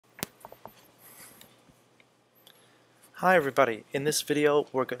Hi everybody, in this video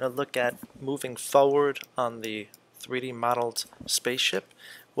we're going to look at moving forward on the 3D modeled spaceship.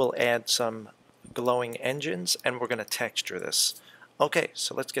 We'll add some glowing engines and we're going to texture this. Okay,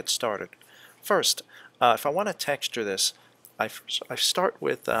 so let's get started. First, if I want to texture this, I start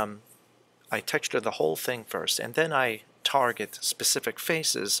with, I texture the whole thing first and then I target specific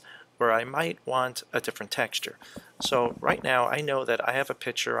faces where I might want a different texture. So right now I know that I have a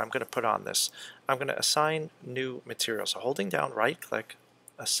picture I'm going to put on this. I'm going to assign new material. So holding down right click,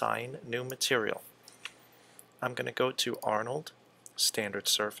 assign new material. I'm going to go to Arnold, standard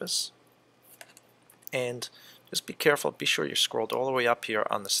surface, and just be careful, be sure you scrolled all the way up here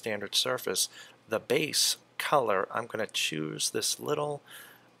on the standard surface. The base color, I'm going to choose this little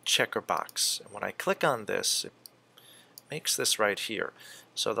checker box. And when I click on this, it makes this right here.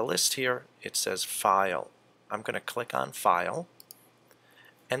 So the list here, it says File. I'm going to click on File,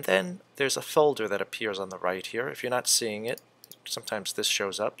 and then there's a folder that appears on the right here. If you're not seeing it, sometimes this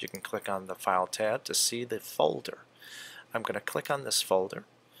shows up. You can click on the File tab to see the folder. I'm going to click on this folder,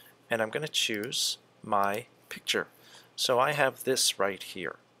 and I'm going to choose my picture. So I have this right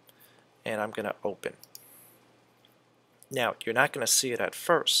here, and I'm going to open. Now, you're not going to see it at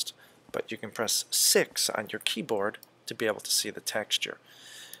first, but you can press 6 on your keyboard to be able to see the texture.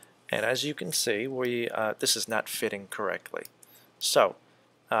 And as you can see, this is not fitting correctly. So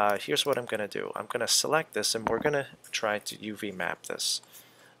here's what I'm going to do. I'm going to select this and we're going to try to UV map this.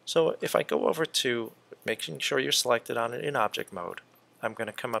 So if I go over to making sure you're selected on it in object mode, I'm going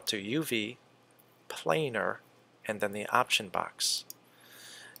to come up to UV, planar, and then the option box.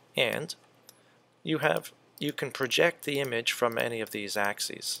 And you can project the image from any of these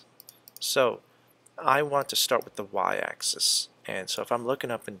axes. So I want to start with the y-axis. And so if I'm looking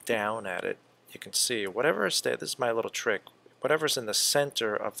up and down at it, you can see whatever is there, this is my little trick, whatever's in the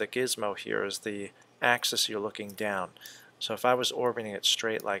center of the gizmo here is the axis you're looking down. So if I was orbiting it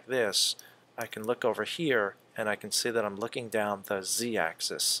straight like this, I can look over here and I can see that I'm looking down the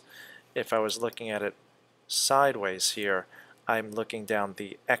z-axis. If I was looking at it sideways here, I'm looking down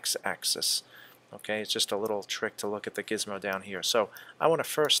the x-axis. Okay, it's just a little trick to look at the gizmo down here. So I want to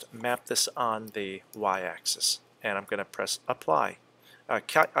first map this on the y-axis, and I'm going to press apply.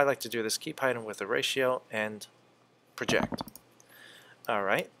 I like to do this, keep hiding with the ratio and project.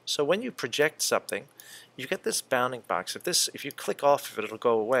 Alright, so when you project something, you get this bounding box. If you click off of it, it'll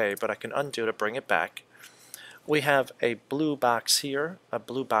go away, but I can undo to bring it back. We have a blue box here, a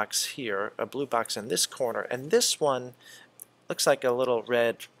blue box here, a blue box in this corner, and this one looks like a little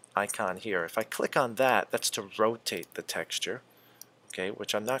red icon here. If I click on that, that's to rotate the texture, okay,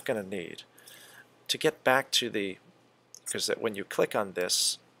 which I'm not going to need. To get back to because when you click on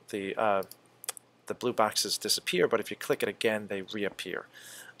this, the blue boxes disappear, but if you click it again, they reappear.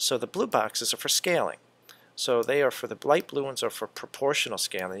 So the blue boxes are for scaling. So they are for the light blue ones are for proportional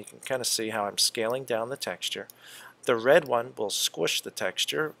scaling. You can kind of see how I'm scaling down the texture. The red one will squish the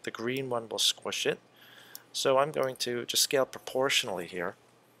texture. The green one will squish it. So I'm going to just scale proportionally here.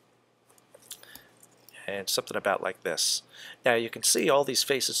 And something about like this. Now you can see all these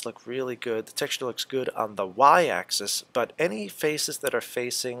faces look really good. The texture looks good on the y-axis, but any faces that are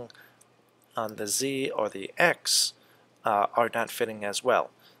facing on the z or the x are not fitting as well.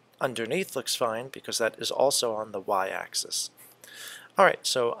 Underneath looks fine because that is also on the y-axis. Alright,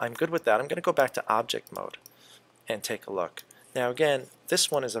 so I'm good with that. I'm going to go back to object mode and take a look. Now again,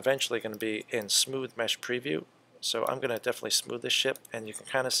 this one is eventually going to be in smooth mesh preview, so I'm going to definitely smooth this ship, and you can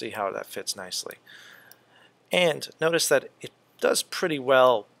kind of see how that fits nicely. And notice that it does pretty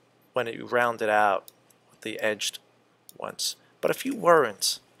well when you round it out with the edged ones. But if you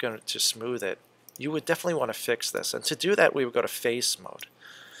weren't going to smooth it, you would definitely want to fix this. And to do that, we would go to face mode.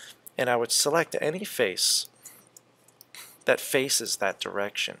 And I would select any face that faces that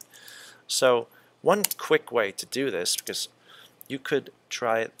direction. So one quick way to do this, because you could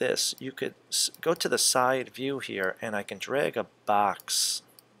try this, you could go to the side view here, and I can drag a box.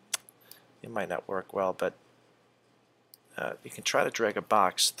 It might not work well, but you can try to drag a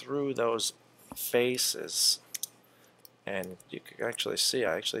box through those faces, and you can actually see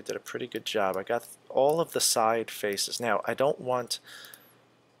I actually did a pretty good job. I got all of the side faces. Now I don't want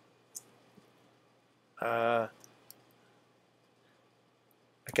I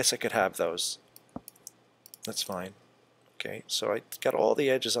guess I could have those. That's fine. Okay, so I got all the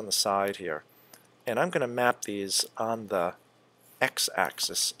edges on the side here, and I'm going to map these on the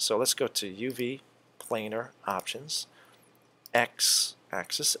x-axis. So let's go to UV, planar, options,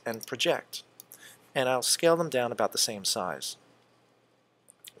 x-axis, and project. And I'll scale them down about the same size,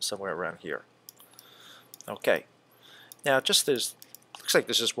 somewhere around here. Okay, now looks like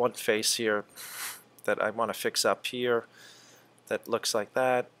there's just one face here. that I want to fix up here that looks like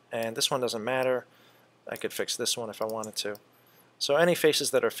that, and this one doesn't matter. I could fix this one if I wanted to. So any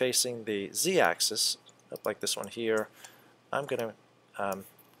faces that are facing the Z-axis, like this one here, I'm going to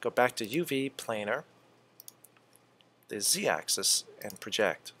go back to UV planar, the Z-axis, and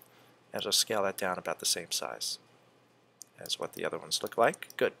project. And just scale that down about the same size as what the other ones look like.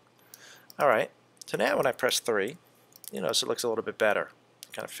 Good. Alright, so now when I press 3, you notice it looks a little bit better.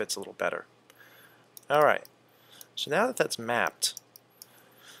 It kind of fits a little better. Alright, so now that that's mapped,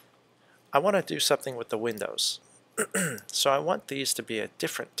 I want to do something with the windows. So I want these to be a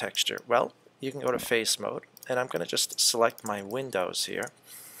different texture. Well, you can go to face mode, and I'm going to just select my windows here.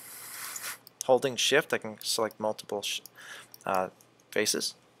 Holding shift, I can select multiple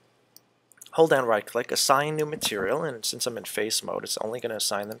faces. Hold down right click, assign new material, and since I'm in face mode, it's only going to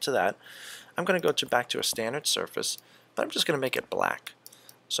assign them to that. I'm going to go back to a standard surface, but I'm just going to make it black.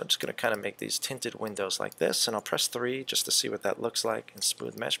 So I'm just going to kind of make these tinted windows like this, and I'll press 3 just to see what that looks like in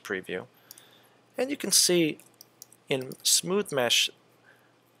Smooth Mesh Preview. And you can see in Smooth Mesh,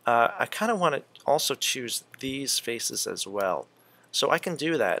 I kind of want to also choose these faces as well. So I can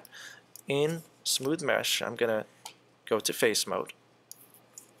do that. In Smooth Mesh, I'm going to go to face mode,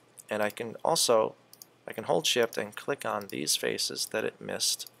 and I can hold shift and click on these faces that it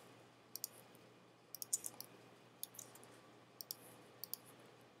missed.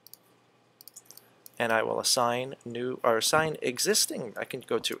 And I will assign existing. I can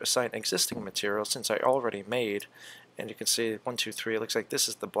go to assign existing material since I already made, and you can see 1, 2, 3. It looks like this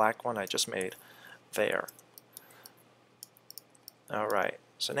is the black one I just made there. Alright,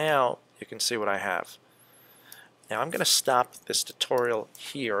 so now you can see what I have. Now I'm going to stop this tutorial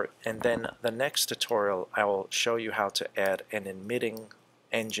here, and then the next tutorial I will show you how to add an emitting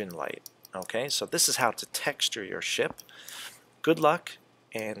engine light. Okay, so this is how to texture your ship. Good luck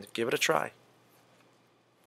and give it a try.